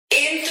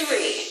In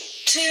 3,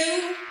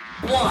 2,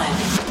 1.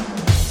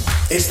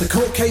 It's the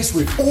court case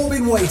we've all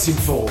been waiting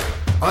for.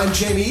 I'm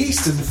Jamie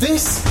East, and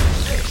this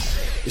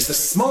is the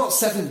Smart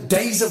 7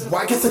 Days of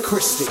Wagatha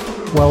Christie.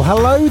 Well,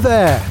 hello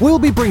there. We'll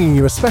be bringing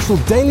you a special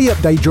daily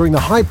update during the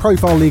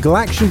high-profile legal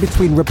action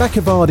between Rebecca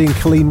Vardy and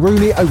Colleen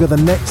Rooney over the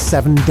next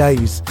 7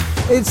 days.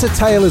 It's a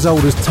tale as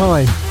old as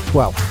time.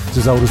 Well, it's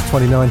as old as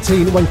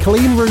 2019, when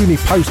Colleen Rooney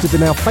posted the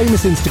now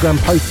famous Instagram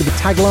post with the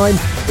tagline,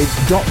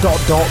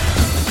 it's ...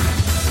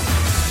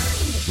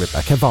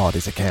 Rebecca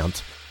Vardy's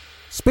account.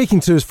 Speaking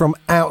to us from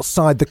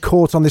outside the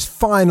court on this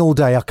final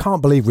day, I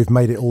can't believe we've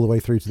made it all the way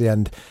through to the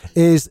end,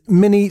 is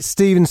Minnie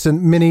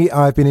Stevenson. Minnie,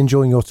 I've been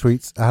enjoying your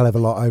tweets a hell of a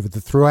lot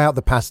throughout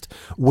the past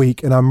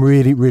week, and I'm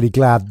really, really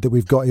glad that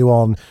we've got you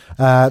on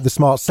the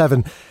Smart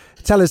 7.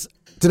 Tell us,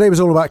 today was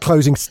all about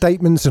closing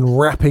statements and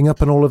wrapping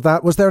up and all of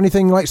that. Was there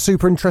anything like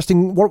super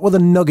interesting? What were the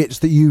nuggets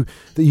that you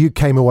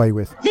came away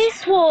with?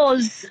 This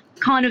was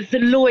kind of the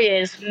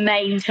lawyer's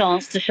main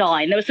chance to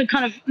shine. There were some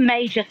kind of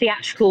major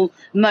theatrical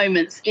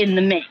moments in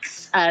the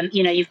mix.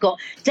 You've got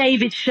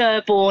David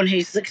Sherborne,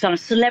 who's a kind of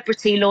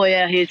celebrity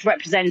lawyer who's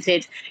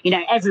represented,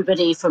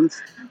 everybody from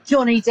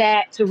Johnny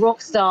Depp to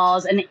rock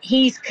stars, and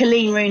he's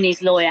Colleen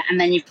Rooney's lawyer. And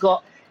then you've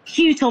got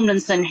Hugh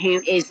Tomlinson,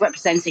 who is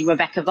representing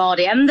Rebecca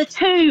Vardy, and the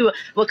two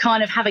were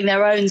kind of having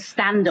their own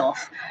standoff.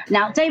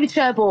 Now, David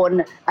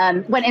Sherborne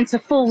went into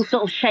full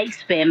sort of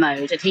Shakespeare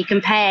mode, and he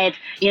compared,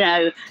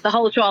 the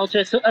whole trial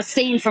to a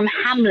scene from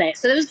Hamlet.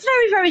 So it was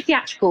very, very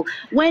theatrical.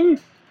 When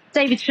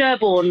David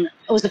Sherborne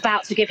was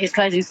about to give his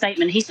closing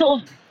statement, he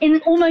sort of,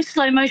 in almost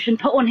slow motion,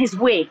 put on his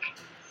wig.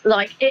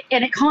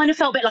 And it kind of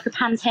felt a bit like a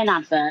Pantene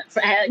advert,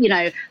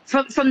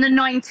 from the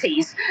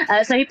 90s.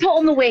 So he put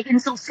on the wig in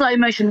sort of slow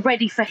motion,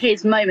 ready for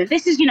his moment.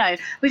 This is,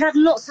 we've had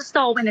lots of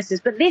star witnesses,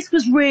 but this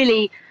was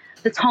really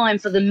the time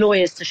for the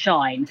lawyers to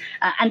shine.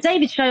 And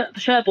David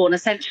Sherborne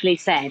essentially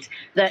said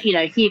that,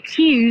 he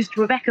accused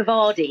Rebecca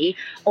Vardy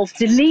of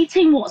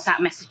deleting WhatsApp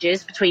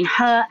messages between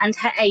her and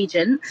her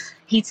agent.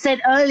 He'd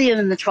said earlier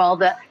in the trial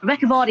that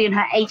Rebecca Vardy and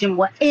her agent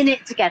were in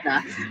it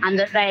together and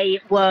that they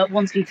were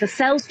wanting to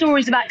sell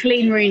stories about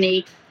Colleen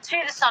Rooney to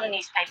the Sun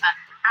newspaper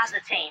as a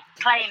team,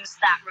 claims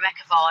that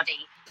Rebecca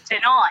Vardy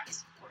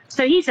denies.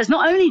 So he says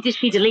not only did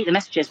she delete the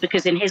messages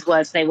because, in his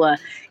words, they were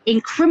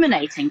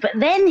incriminating, but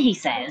then he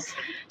says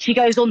she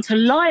goes on to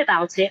lie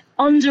about it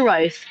under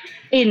oath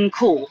in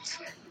court.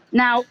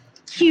 Now,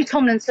 Hugh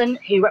Tomlinson,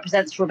 who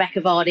represents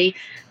Rebecca Vardy,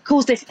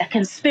 calls this a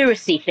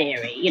conspiracy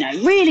theory,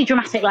 really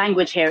dramatic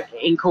language here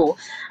in court,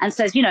 and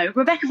says,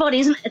 Rebecca Vardy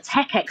isn't a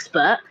tech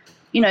expert,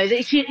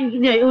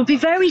 it would be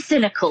very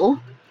cynical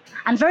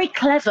and very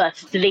clever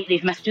to delete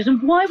these messages.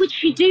 And why would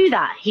she do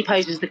that? He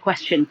poses the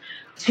question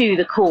to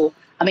the court.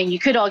 I mean, you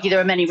could argue there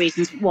are many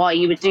reasons why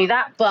you would do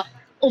that, but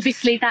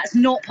obviously that's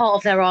not part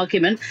of their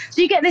argument.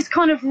 So you get this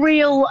kind of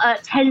real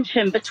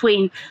tension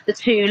between the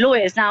two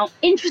lawyers. Now,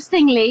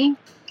 interestingly,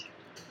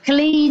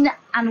 Colleen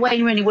and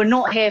Wayne Rooney were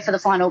not here for the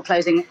final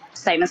closing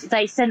statements.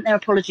 They sent their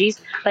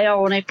apologies. They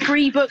are on a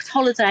pre-booked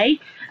holiday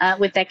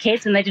with their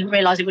kids, and they didn't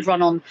realise it would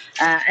run on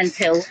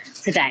until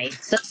today.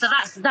 So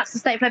that's the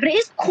state of play. But it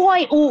is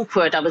quite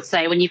awkward, I would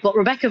say, when you've got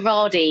Rebecca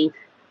Vardy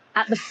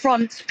at the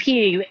front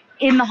pew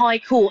in the High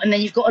Court, and then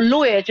you've got a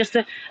lawyer just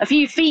a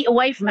few feet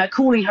away from her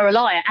calling her a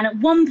liar. And at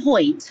one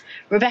point,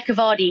 Rebecca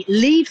Vardy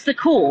leaves the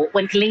court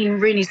when Colleen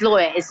Rooney's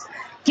lawyer is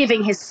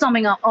giving his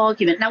summing up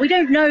argument. Now, we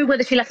don't know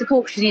whether she left the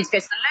court because she needed to go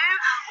to the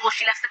loo, or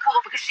she left the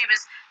court because she was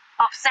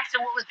upset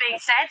at what was being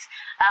said.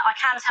 I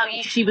can tell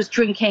you she was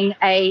drinking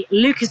a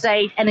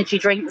Lucozade energy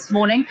drink this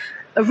morning,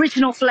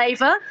 original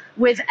flavour,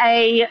 with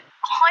a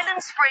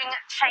Highland Spring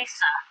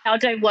chaser. Now, I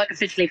don't work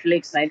officially for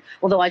Lucozade,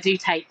 although I do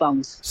take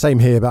bungs. Same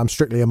here, but I'm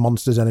strictly a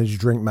Monster's energy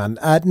drink man.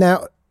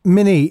 Now,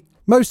 Minnie,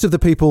 most of the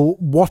people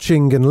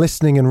watching and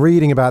listening and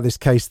reading about this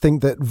case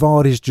think that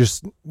Vardy's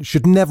just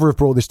should never have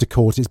brought this to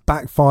court. It's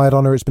backfired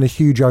on her. It's been a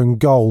huge own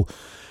goal.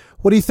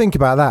 What do you think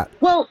about that?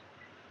 Well,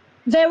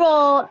 there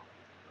are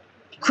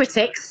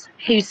critics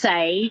who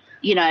say,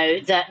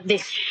 that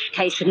this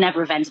case should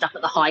never have ended up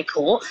at the High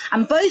Court.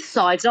 And both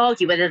sides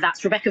argue, whether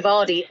that's Rebecca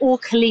Vardy or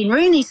Colleen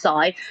Rooney's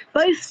side,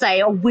 both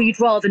say, we'd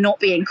rather not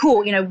be in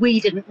court. We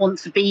didn't want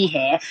to be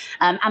here.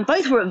 And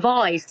both were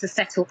advised to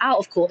settle out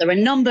of court. There were a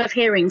number of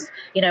hearings,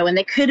 when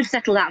they could have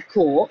settled out of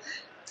court.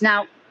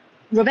 Now,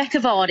 Rebecca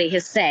Vardy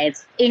has said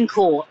in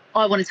court,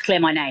 I wanted to clear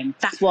my name.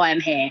 That's why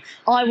I'm here.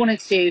 I wanted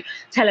to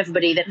tell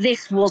everybody that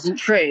this wasn't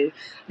true.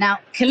 Now,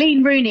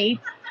 Colleen Rooney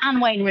and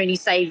Wayne Rooney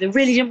say they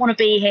really didn't want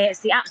to be here.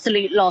 It's the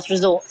absolute last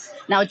resort.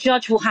 Now, a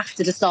judge will have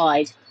to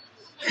decide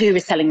who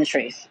is telling the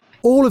truth.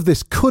 All of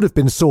this could have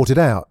been sorted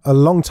out a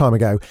long time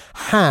ago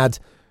had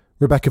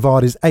Rebecca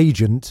Vardy's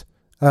agent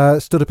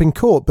stood up in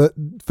court. But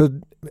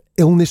for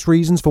illness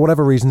reasons, for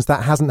whatever reasons,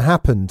 that hasn't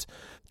happened.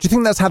 Do you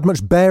think that's had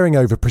much bearing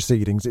over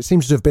proceedings? It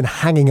seems to have been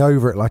hanging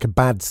over it like a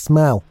bad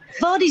smell.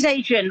 Vardy's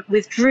agent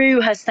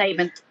withdrew her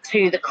statement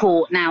to the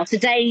court. Now,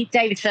 today,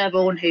 David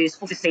Sherborne, who's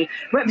obviously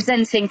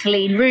representing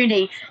Colleen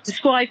Rooney,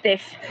 described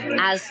this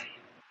as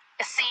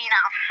a scene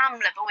out of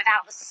Hamlet, but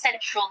without the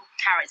central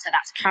character.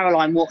 That's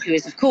Caroline Watt, who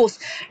is, of course,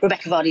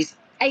 Rebecca Vardy's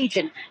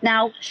agent.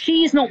 Now,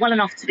 she's not well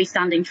enough to be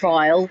standing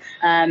trial.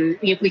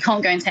 We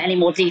can't go into any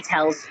more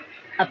details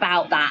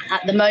about that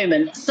at the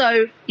moment.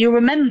 So you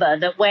remember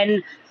that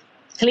when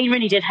Colleen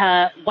Rooney did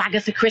her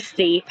Wagatha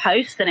Christie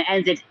post and it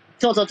ended ...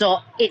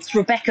 it's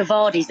Rebecca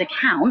Vardy's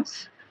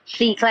account,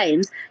 she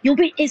claims,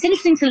 it's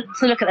interesting to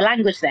look at the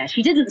language there.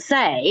 She didn't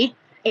say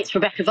it's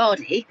Rebecca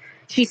Vardy.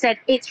 She said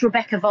it's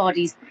Rebecca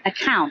Vardy's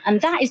account.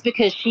 And that is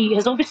because she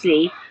has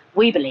obviously,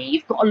 we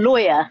believe, got a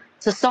lawyer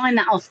to sign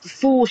that off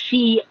before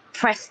she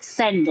pressed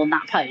send on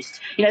that post.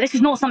 This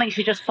is not something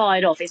she just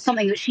fired off. It's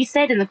something that she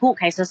said in the court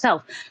case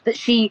herself, that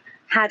she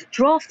had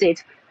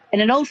drafted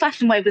in an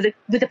old-fashioned way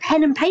with a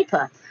pen and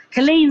paper.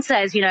 Colleen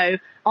says,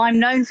 I'm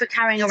known for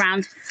carrying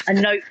around a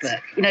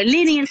notebook,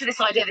 leaning into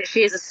this idea that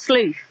she is a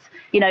sleuth,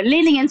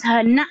 leaning into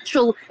her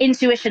natural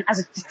intuition as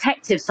a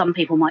detective, some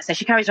people might say.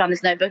 She carries around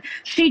this notebook.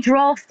 She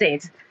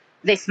drafted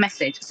this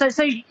message. So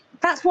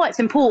that's why it's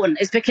important,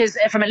 is because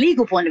from a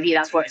legal point of view,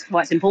 that's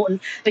why it's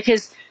important,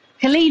 because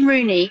Colleen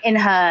Rooney, in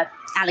her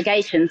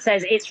allegation,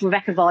 says it's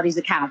Rebecca Vardy's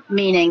account,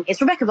 meaning it's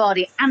Rebecca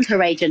Vardy and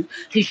her agent,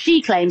 who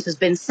she claims has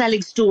been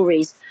selling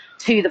stories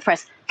to the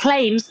press.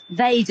 Claims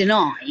they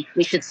deny,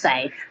 we should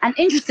say. And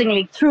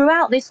interestingly,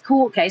 throughout this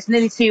court case,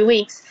 nearly 2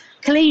 weeks,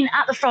 Colleen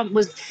at the front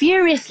was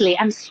furiously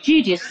and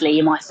studiously,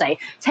 you might say,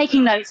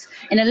 taking notes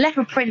in a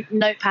leopard print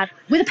notepad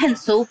with a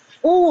pencil,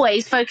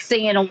 always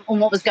focusing in on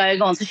what was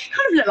going on. So she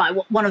kind of looked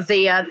like one of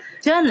the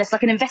journalists,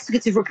 like an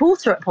investigative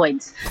reporter at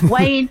points.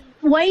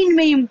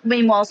 Wayne,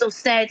 meanwhile, sort of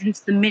stared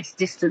into the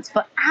mid-distance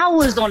for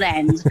hours on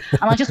end.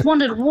 And I just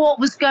wondered what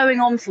was going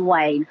on for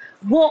Wayne.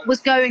 What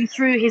was going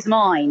through his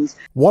mind?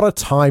 What a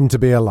time to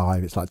be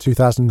alive. It's like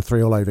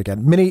 2003 all over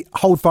again. Minnie,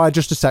 hold fire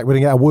just a sec. We're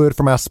going to get a word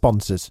from our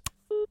sponsors.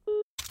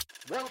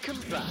 Welcome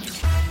back.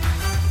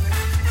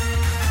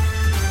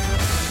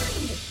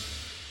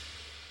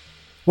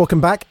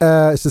 Welcome back.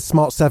 It's a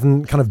Smart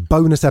 7 kind of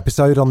bonus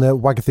episode on the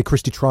Wagatha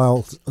Christie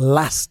trial's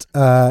last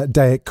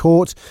day at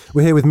court.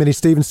 We're here with Minnie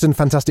Stevenson,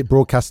 fantastic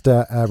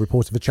broadcaster,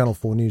 reporter for Channel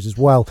 4 News as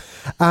well.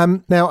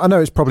 Now, I know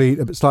it's probably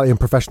a bit slightly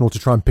unprofessional to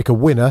try and pick a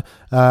winner,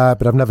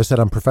 but I've never said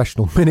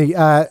unprofessional. Minnie,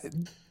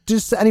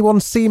 does anyone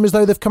seem as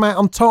though they've come out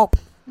on top?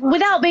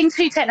 Without being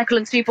too technical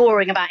and too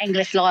boring about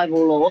English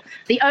libel law,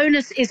 the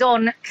onus is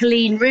on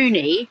Colleen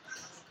Rooney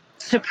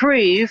to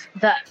prove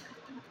that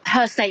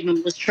her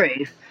statement was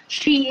true.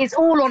 She is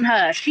all on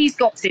her. She's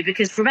got to,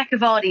 because Rebecca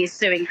Vardy is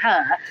suing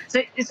her.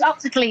 So it's up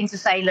to Colleen to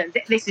say, look,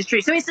 this is true.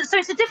 So it's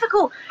a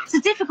difficult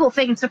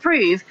thing to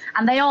prove,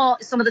 and they are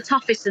some of the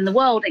toughest in the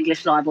world,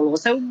 English libel law.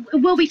 So it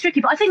will be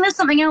tricky. But I think there's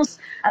something else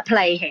at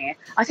play here.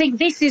 I think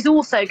this is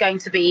also going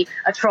to be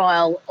a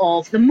trial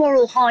of the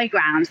moral high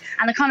ground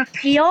and a kind of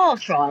PR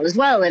trial as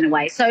well, in a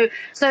way. So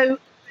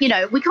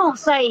we can't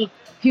say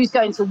who's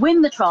going to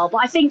win the trial,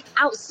 but I think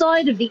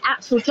outside of the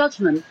actual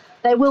judgment,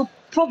 there will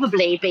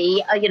probably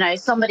be,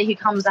 somebody who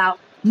comes out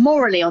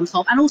morally on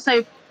top, and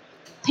also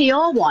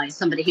PR-wise,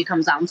 somebody who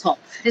comes out on top.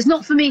 It's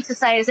not for me to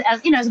say as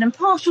an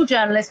impartial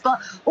journalist, but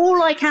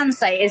all I can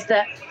say is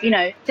that,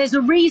 there's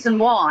a reason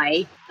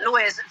why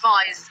lawyers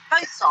advise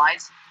both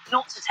sides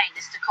not to take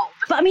this to court.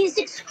 But I mean, it's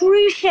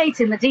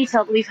excruciating, the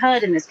detail that we've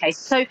heard in this case.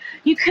 So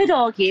you could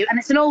argue, and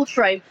it's an old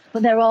trope,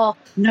 but there are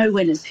no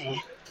winners here.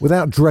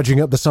 Without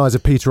dredging up the size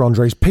of Peter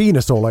Andre's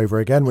penis all over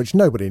again, which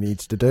nobody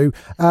needs to do,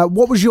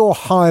 what was your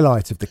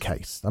highlight of the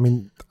case? I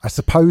mean, I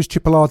suppose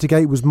Chipolata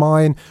Gate was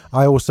mine.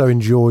 I also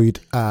enjoyed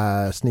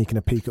sneaking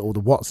a peek at all the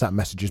WhatsApp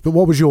messages. But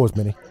what was yours,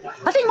 Minnie?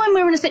 I think when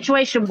we were in a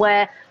situation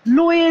where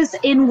lawyers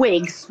in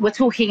wigs were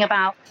talking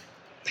about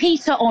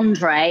Peter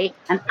Andre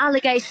and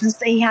allegations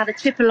that he had a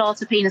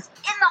chipolata penis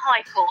in the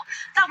High Court,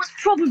 that was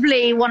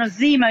probably one of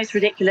the most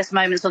ridiculous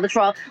moments of the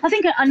trial. I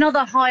think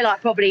another highlight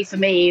probably for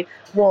me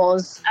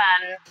was,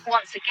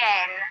 once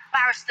again,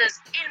 barristers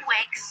in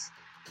wigs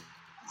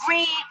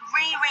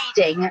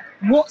rereading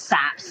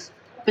WhatsApps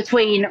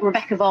between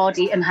Rebecca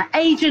Vardy and her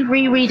agent,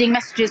 rereading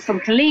messages from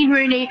Colleen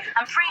Rooney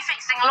and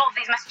prefixing a lot of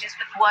these messages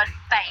with the word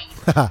babe.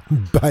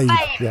 Babe.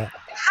 Yeah.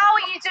 How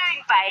are you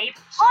doing, babe?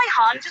 Hi,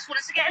 hon, just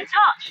wanted to get in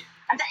touch.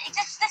 And it's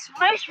just this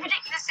most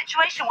ridiculous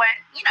situation where,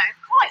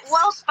 quite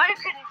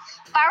well-spoken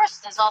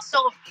barristers are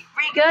sort of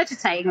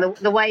regurgitating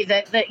the way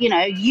that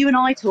you and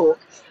I talk,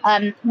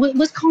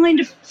 was kind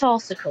of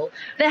farcical.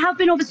 There have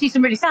been obviously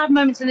some really sad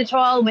moments in the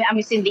trial, and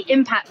we've seen the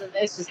impact that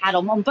this has had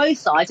on both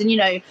sides. And,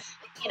 Rebecca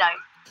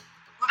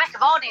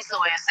Vardy's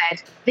lawyer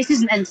said this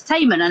isn't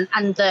entertainment,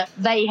 and that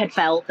they had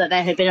felt that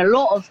there had been a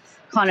lot of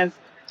kind of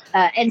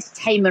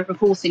entertainment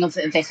reporting of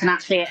this, and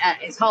actually at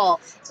its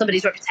heart,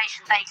 somebody's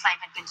reputation they claim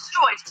had been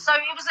destroyed. So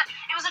it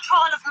was a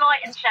trial of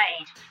light and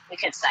shade, we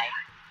could say.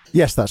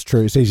 Yes, that's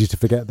true. It's easy to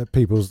forget that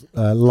people's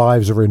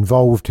lives are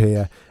involved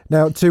here.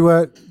 Now,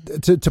 to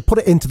put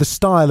it into the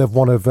style of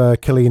one of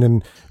Colleen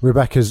and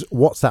Rebecca's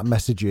WhatsApp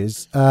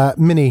messages,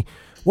 Minnie,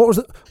 what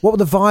were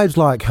the vibes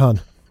like,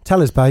 hun?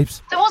 Tell us,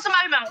 babes. There was a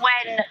moment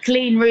when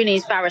Colleen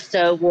Rooney's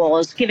barrister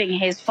was giving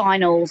his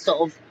final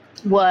sort of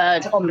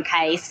word on the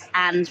case,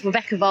 and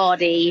Rebecca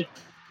Vardy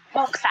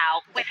walks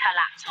out with her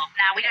laptop.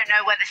 Now, we don't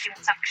know whether she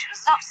walks out because she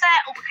was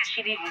upset or because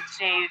she needed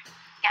to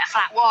get a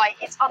flat white.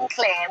 It's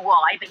unclear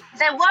why, but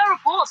there were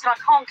reports, and I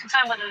can't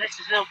confirm whether this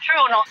is still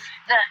true or not,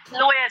 that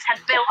lawyers had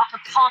built up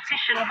a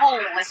partition wall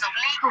with some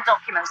legal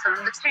documents so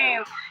that the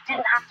two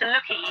didn't have to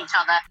look at each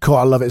other. Cool,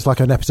 I love it. It's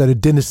like an episode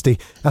of Dynasty.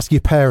 Ask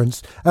your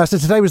parents. So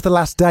today was the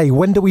last day.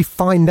 When do we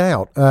find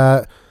out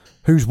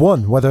who's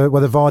won, whether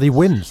Vardy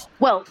wins?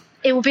 Well,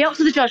 it will be up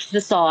to the judge to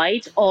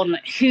decide on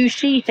who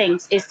she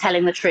thinks is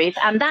telling the truth,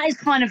 and that is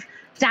kind of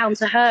down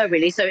to her,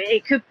 really. So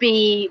it could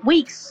be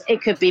weeks,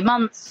 it could be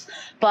months,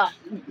 but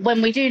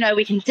when we do know,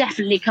 we can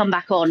definitely come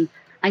back on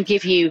and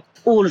give you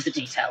all of the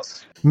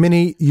details.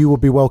 Minnie, you will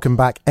be welcome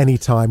back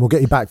anytime. We'll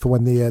get you back for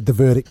when the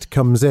verdict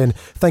comes in.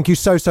 Thank you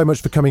so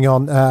much for coming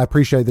on. I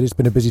appreciate that it's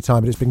been a busy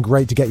time, but it's been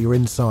great to get your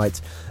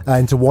insight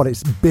into what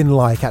it's been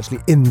like actually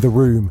in the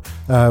room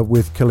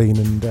with Colleen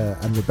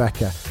and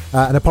Rebecca.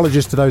 And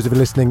apologies to those of you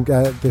listening.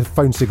 The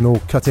phone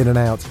signal cut in and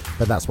out,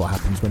 but that's what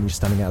happens when you're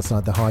standing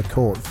outside the High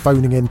Court,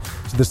 phoning in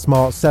to the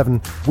Smart 7.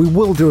 We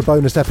will do a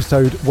bonus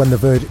episode when the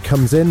verdict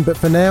comes in, but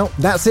for now,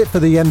 that's it for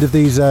the end of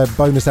these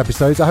bonus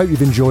episodes. I hope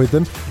you've enjoyed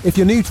them. If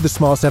you're new to the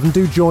Smart 7,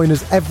 do join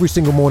us every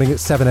single morning at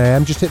 7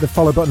 a.m. Just hit the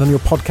follow button on your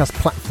podcast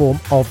platform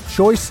of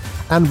choice,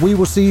 and we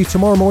will see you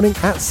tomorrow morning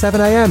at 7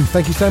 a.m.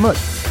 Thank you so much.